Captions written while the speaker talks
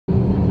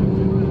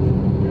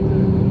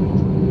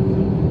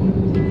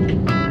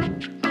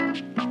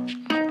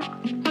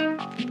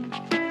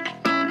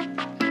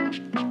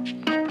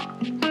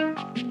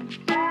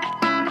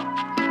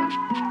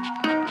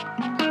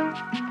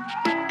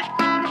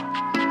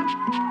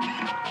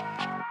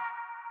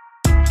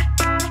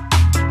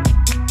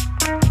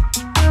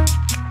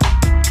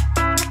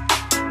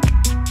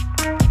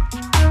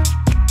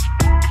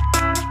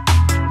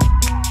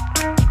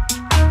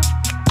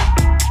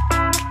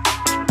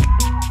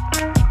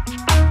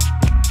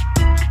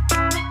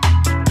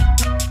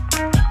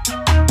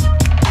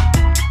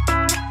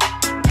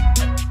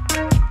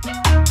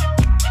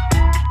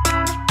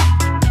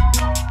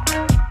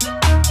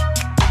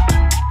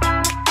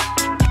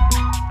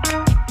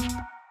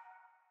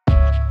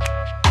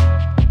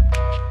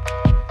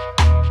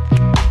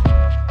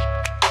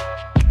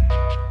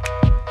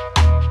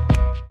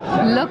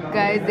look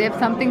guys, they have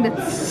something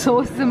that's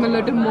so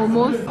similar to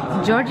momos.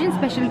 Georgian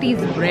specialty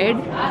is bread,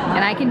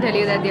 and I can tell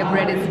you that their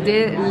bread is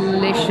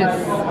delicious.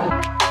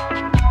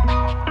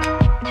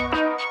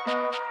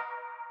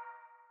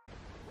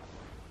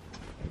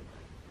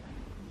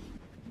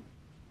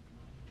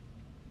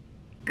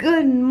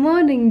 Good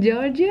morning,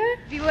 Georgia.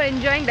 We were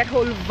enjoying that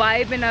whole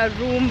vibe in our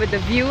room with the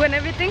view and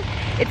everything.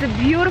 It's a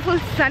beautiful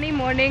sunny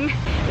morning.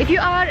 If you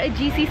are a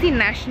GCC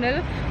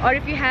national or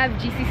if you have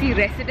GCC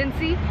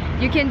residency,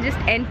 you can just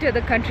enter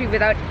the country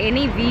without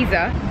any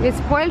visa. We're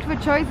spoiled for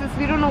choices.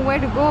 We don't know where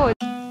to go.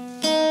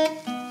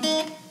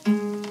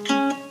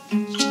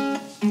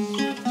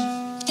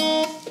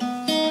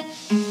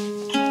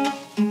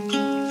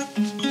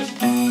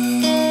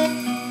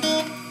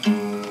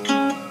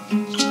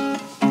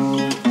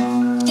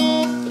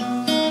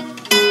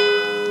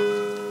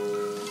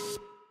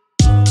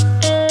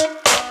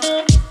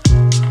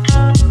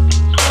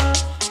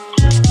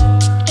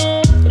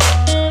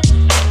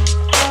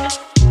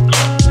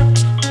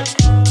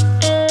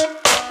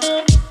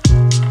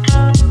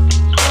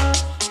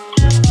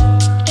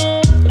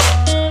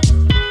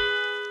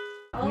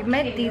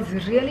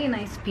 These really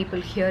nice people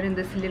here in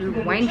this little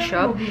wine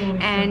shop,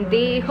 and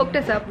they hooked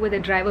us up with a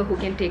driver who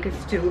can take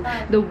us to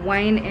the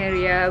wine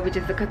area, which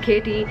is the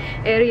Kakheti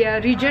area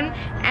region,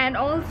 and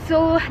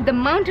also the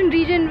mountain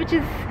region, which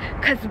is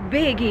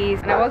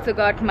Kazbegis. And I've also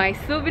got my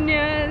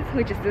souvenirs,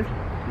 which is this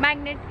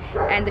magnet,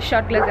 and the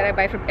shot glass that I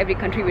buy from every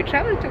country we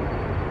travel to.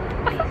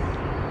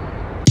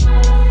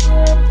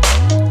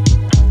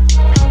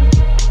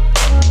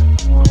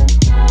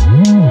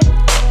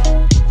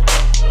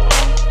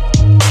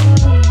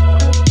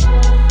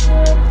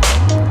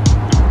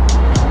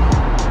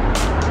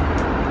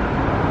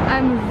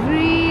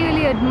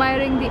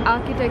 Admiring the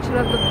architecture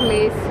of the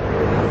place.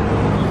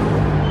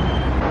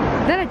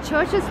 There are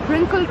churches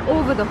sprinkled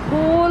over the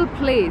whole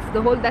place.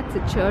 That's a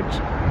church.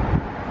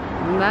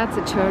 That's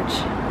a church.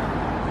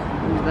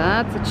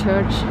 That's a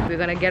church. We're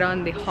gonna get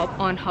on the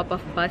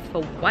hop-off bus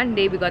for one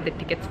day. We got the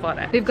tickets for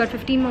it. We've got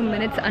 15 more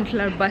minutes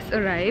until our bus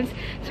arrives,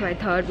 so I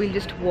thought we'll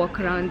just walk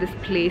around this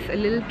place, a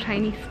little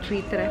tiny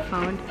street that I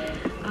found,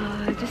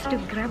 just to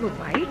grab a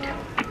bite.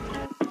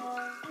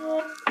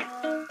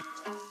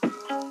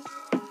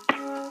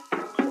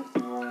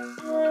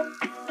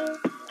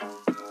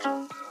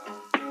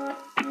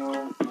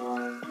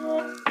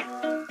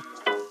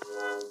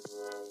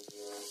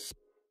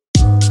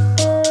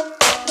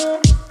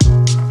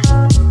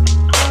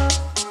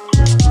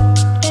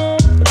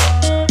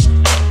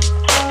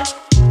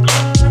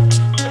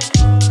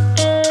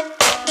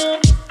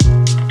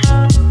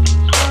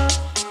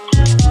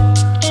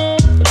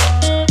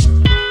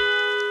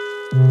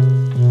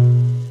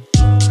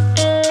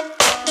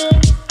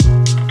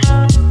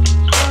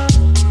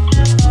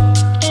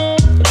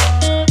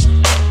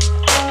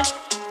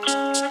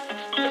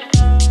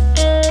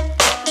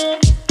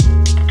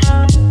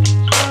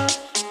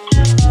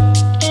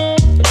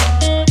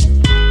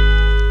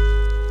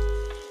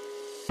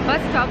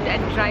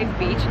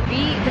 Beach.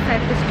 We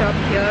decided to stop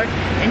here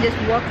and just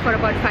walk for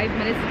about 5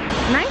 minutes.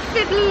 Nice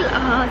little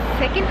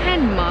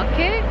second-hand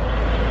market.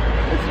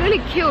 It's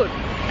really cute.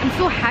 I'm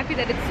so happy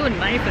that it's so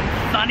nice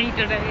and sunny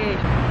today.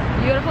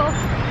 Beautiful.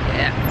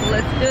 Yeah,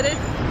 let's do this.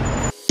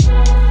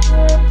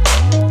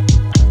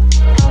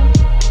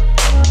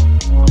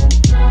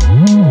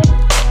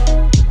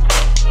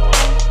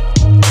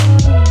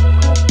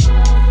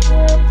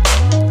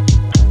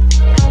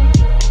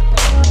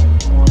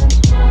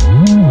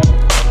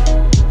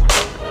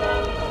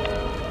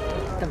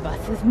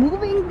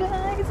 Moving,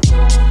 guys.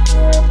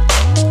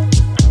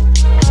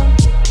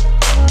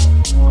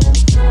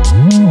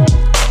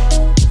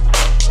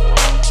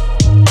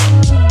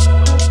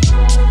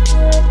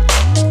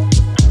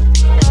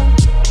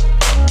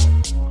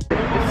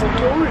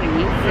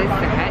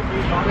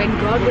 when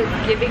God was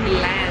giving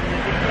land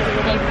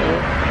to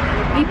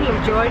people of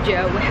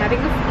Georgia were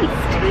having a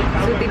feast.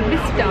 So they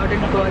missed out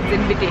on God's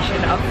invitation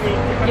of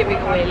giving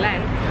away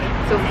land.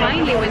 So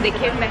finally when they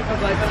came back to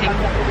God saying,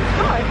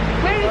 God,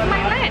 where is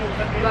my land?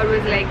 God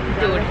was like,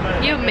 dude,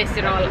 you missed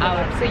it all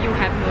out, so you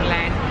have no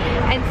land.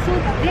 And so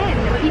then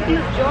the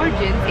people of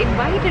Georgians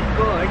invited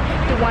God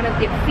to one of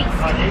their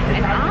feasts.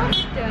 And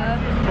after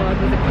God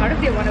was a part of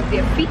one of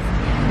their feasts,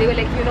 they were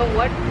like, you know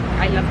what?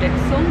 I loved it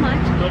so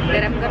much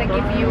that I'm going to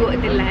give you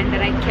the land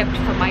that I kept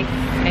for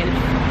myself.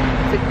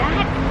 So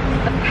that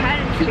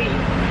apparently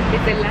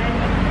is the land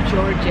of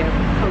Georgia.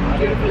 How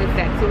beautiful is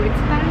that? So it's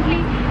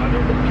apparently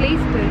the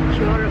place where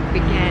Europe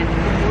began,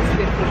 the most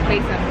beautiful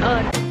place on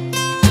earth.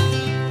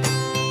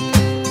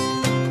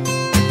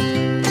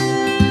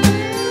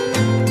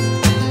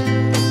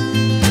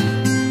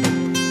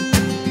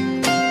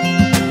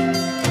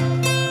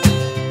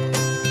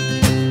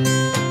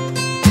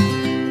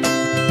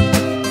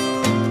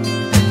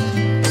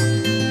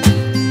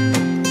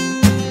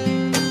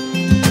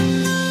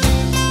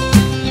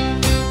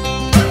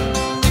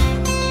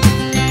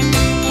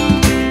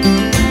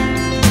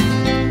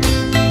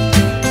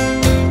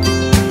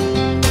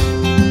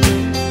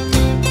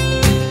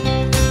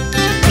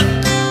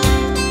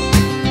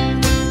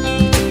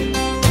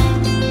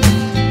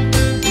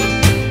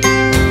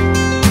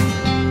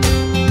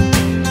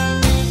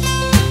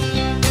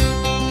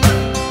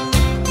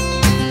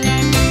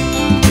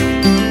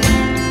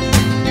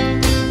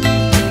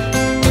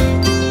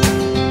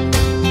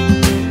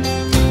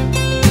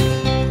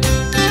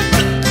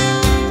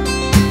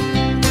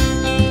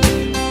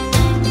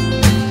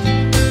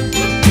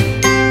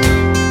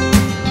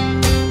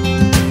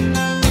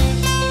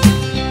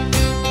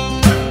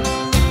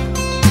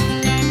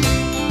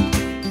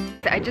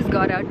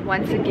 got out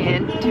once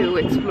again to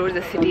explore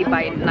the city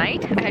by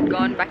night. I had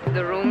gone back to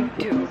the room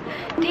to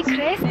take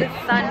rest. The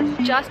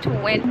sun just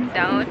went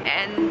down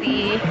and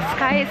the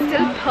sky is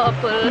still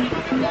purple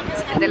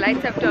and the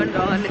lights have turned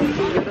on. It's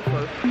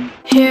beautiful.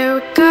 Here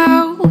we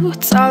go,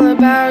 it's all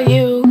about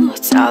you,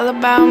 it's all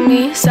about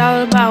me, it's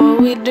all about what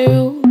we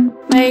do.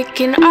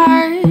 Making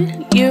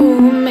art, you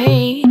and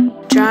me,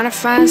 trying to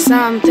find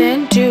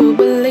something to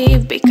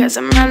believe. Because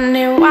I'm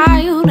running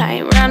wild, I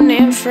ain't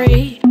running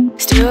free.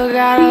 Still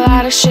got a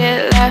lot of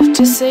shit left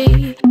to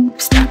see. I'm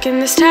stuck in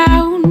this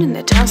town, and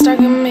the town's stuck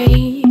in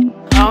me.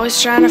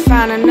 Always trying to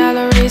find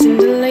another reason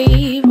to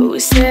leave, but we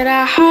sit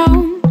at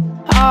home,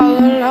 all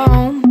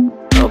alone,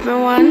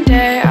 hoping one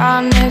day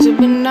our names will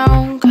be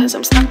known. Cause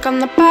I'm stuck on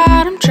the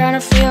bottom, trying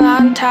to feel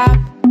on top,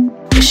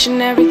 wishing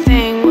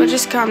everything would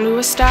just come to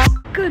a stop.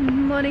 Good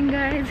morning,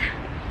 guys.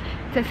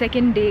 It's our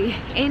second day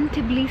in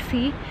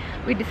Tbilisi.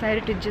 We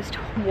decided to just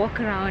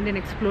walk around and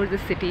explore the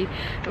city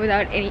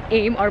without any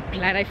aim or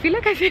plan. I feel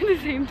like I say the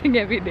same thing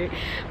every day.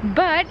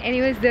 But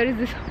anyways, there is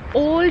this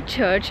old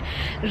church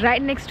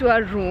right next to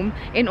our room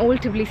in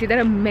Old Tbilisi. There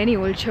are many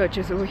old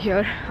churches over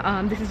here.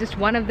 This is just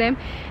one of them,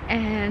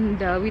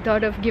 and we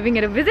thought of giving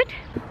it a visit.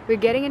 We're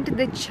getting into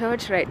the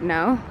church right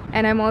now,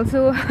 and I'm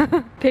also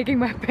taking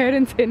my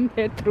parents in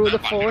there through the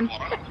phone.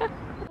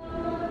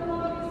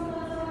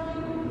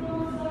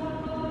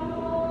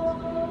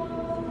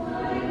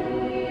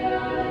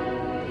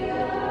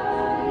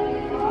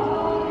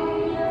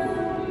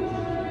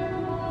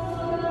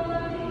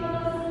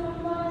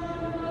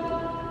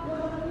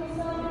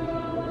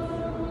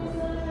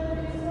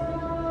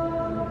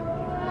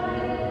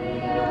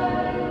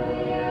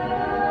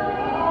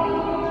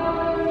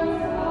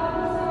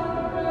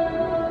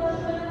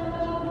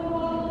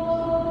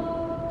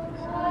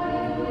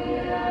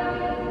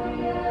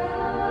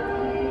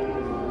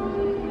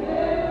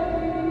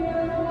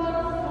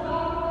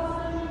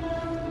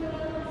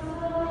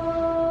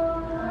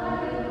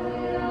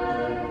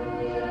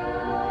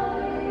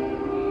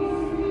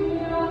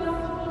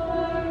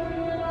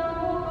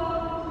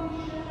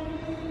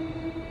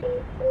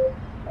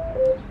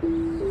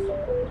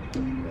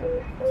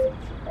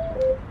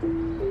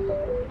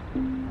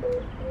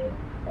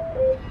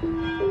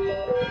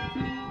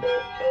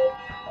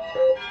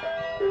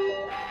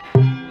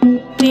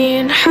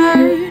 Being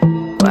hurt,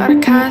 what a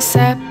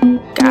concept.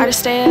 Gotta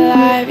stay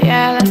alive,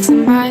 yeah, that's the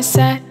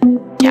mindset.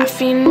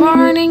 Caffeine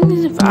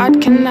mornings,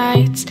 vodka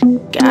nights.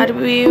 Gotta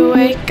be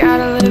awake,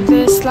 gotta live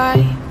this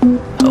life.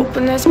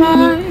 Hoping there's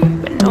more,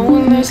 but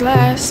knowing there's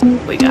less.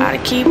 We gotta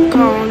keep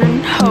going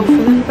and hope for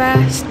the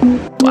best.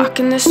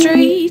 Walking the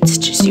streets,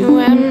 just you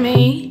and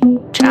me,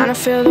 trying to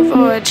fill the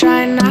void,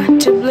 trying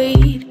not to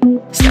bleed.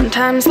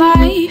 Sometimes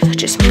life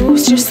just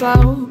moves too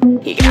slow.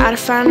 You gotta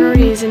find a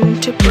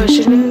reason to push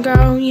it and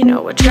go. You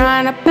know we're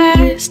trying our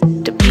best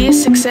to be a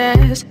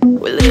success.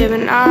 We're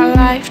living our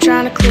life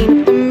trying to clean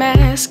up the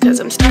mess. Cause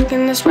I'm stuck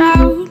in this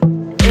route,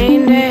 day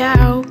in, day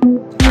out.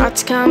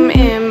 Thoughts come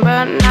in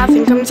but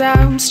nothing comes out.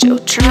 I'm still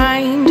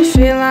trying to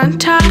feel on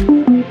top,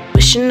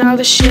 wishing all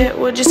the shit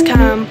would just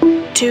come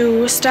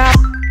to a stop.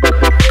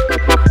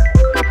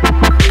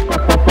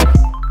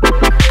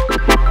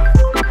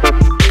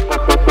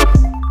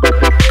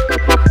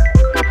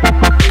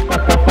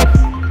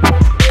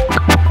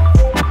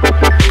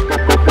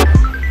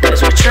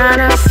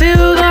 Trying to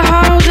fill the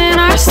holes in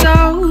our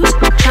souls,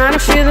 trying to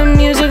feel the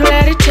music,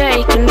 let it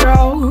take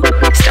control.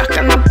 Stuck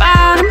on the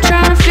bottom,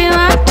 trying to feel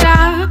on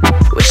top,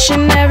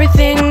 wishing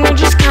everything would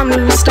just come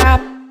to a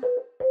stop.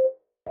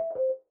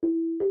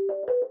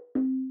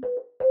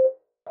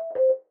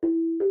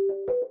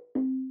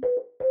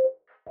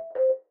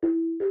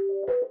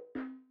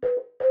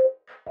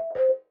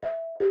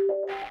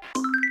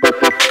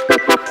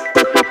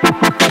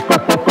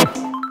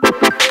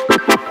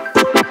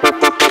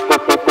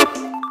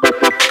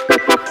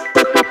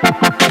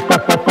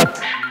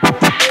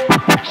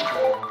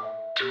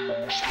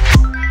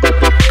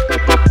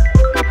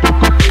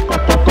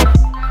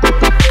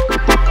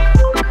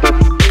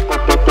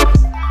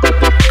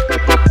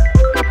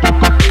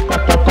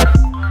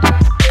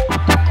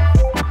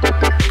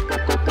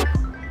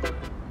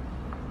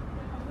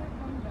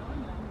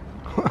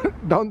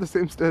 Down the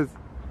same stairs.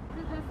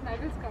 This is how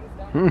Snaggles comes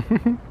down.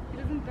 He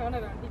doesn't turn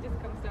around, he just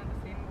comes down the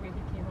same way he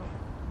came up.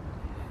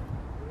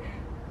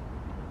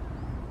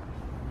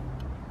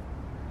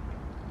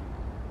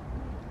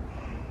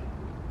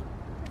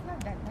 It's not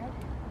that bad.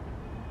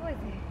 What is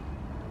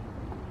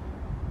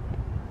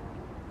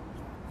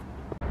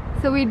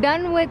it? So we're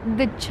done with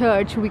the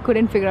church. We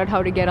couldn't figure out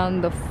how to get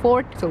on the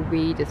fort, so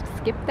we just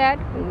skipped that.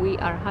 We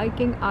are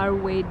hiking our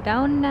way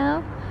down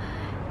now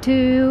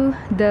to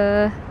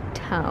the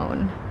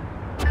town.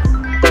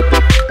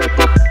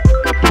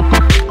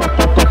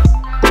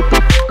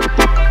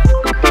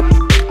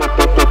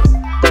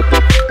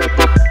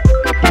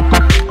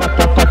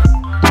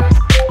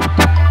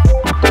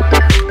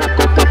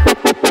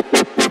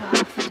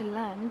 After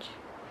lunch,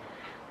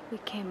 we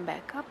came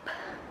back up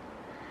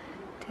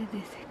to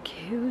this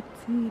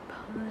cutesy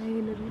pie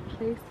little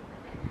place.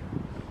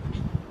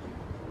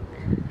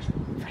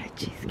 for a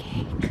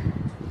cheesecake.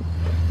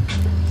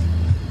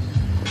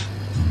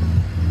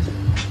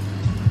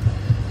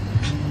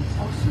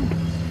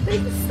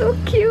 This is so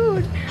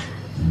cute.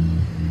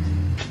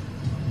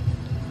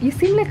 You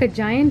seem like a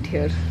giant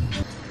here.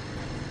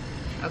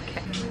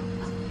 Okay.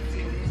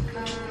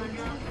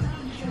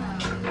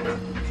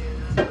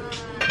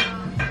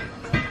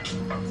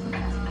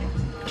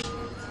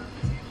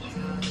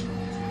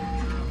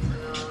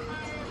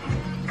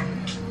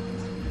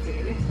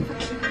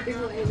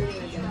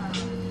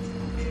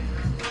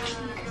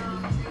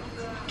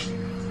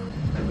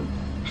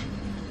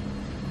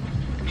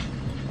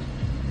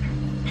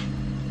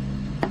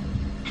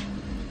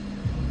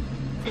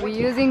 We're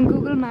using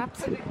Google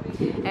Maps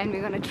and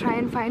we're gonna try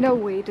and find our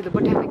way to the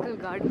botanical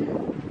garden.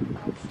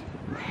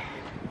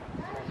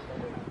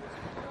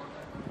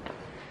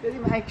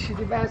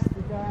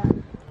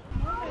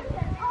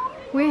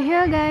 We're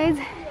here, guys.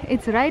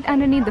 It's right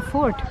underneath the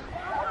fort,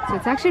 so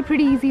it's actually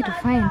pretty easy to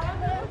find.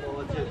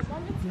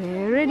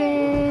 There it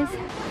is.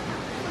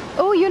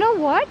 Oh, you know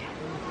what?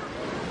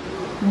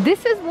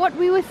 This is what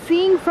we were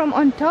seeing from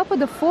on top of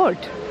the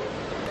fort.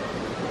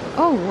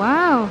 Oh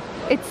wow,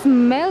 it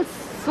smells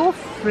so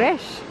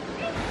fresh.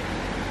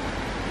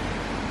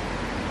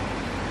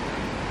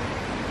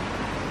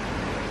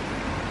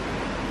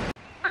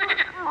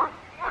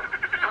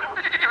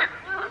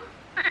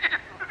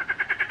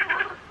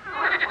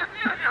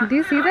 Do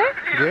you see that?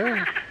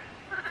 Yeah.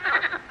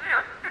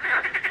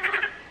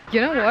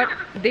 You know what?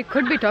 They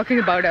could be talking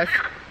about us.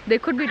 They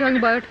could be talking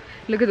about,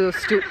 look at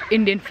those two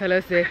Indian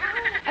fellas there.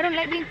 I don't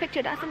like being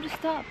pictured. Ask them to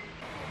stop.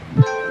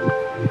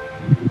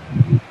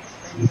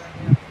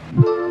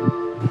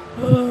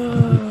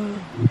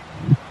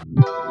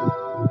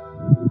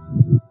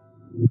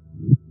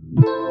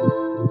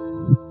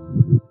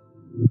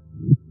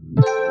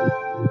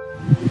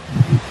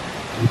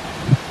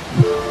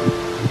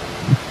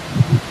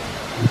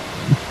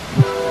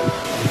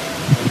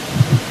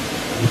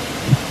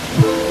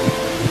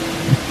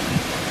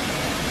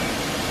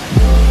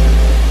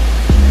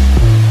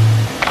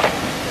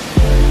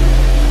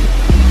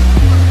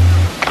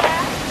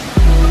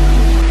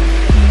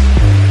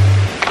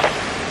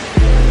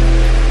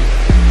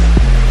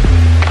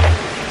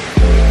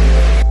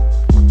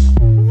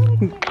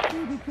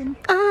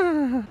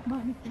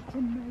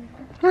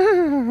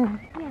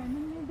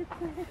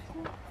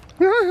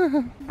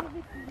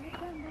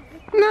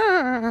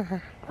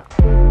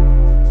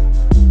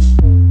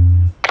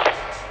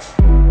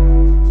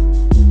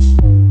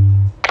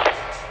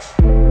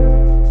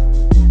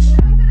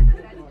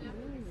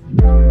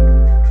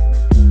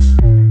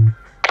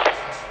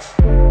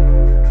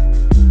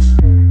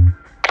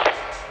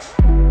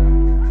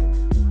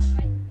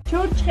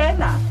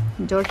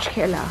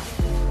 Georgia.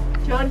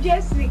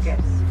 Georgia sweeters.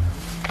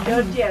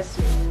 Georgia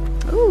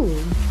sweet.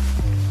 Ooh.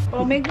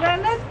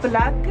 Pomegranate,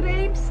 black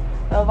grapes,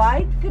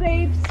 white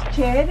grapes,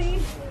 cherry.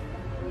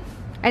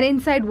 And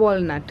inside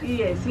walnut.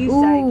 Yes,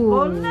 inside Ooh.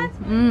 walnuts,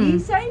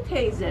 inside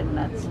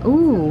hazelnuts.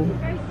 Ooh.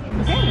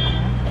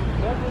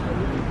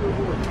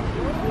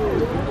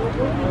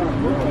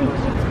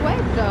 It's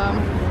quite,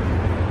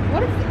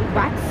 what is it?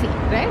 Waxy,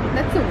 right?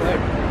 That's the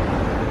word.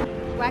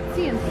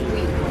 Waxy and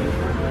sweet.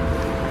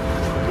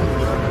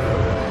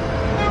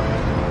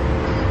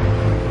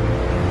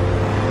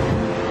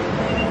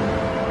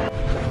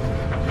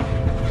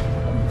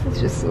 It's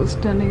just so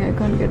stunning, I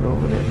can't get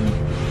over it.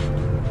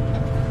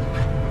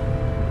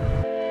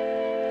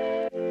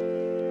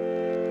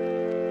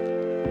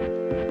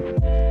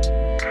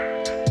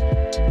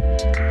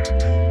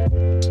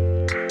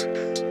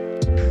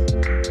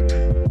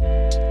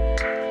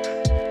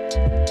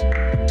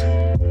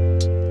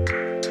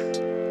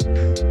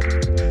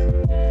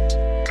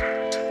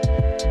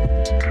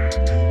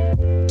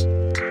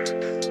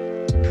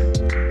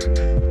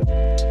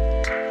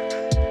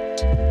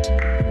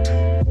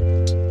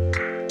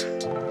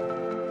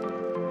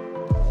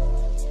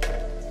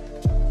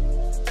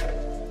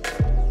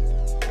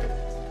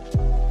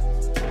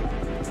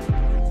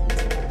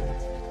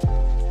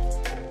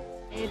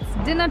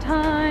 Dinner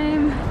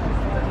time.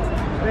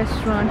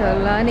 Restaurant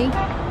Alani.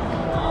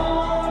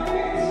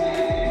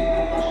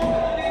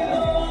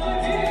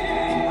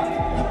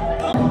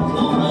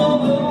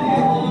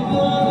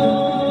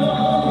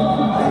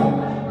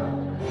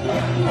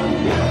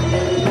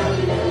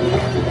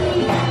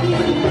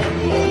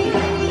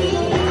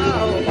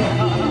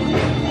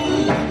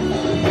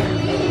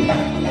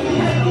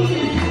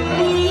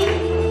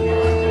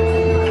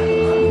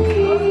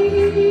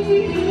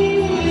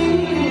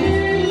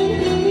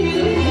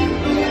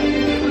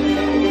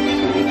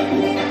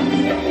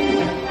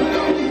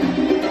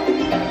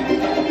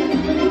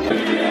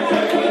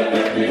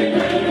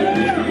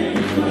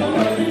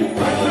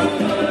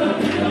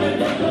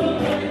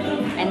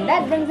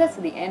 Brings us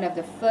to the end of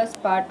the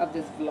first part of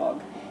this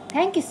vlog.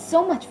 Thank you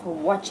so much for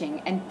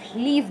watching, and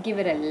please give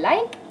it a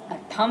like, a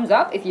thumbs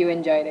up if you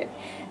enjoyed it.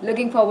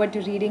 Looking forward to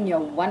reading your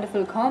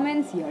wonderful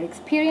comments, your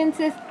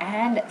experiences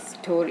and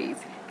stories.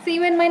 See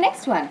you in my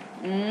next one.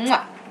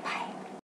 Mwah!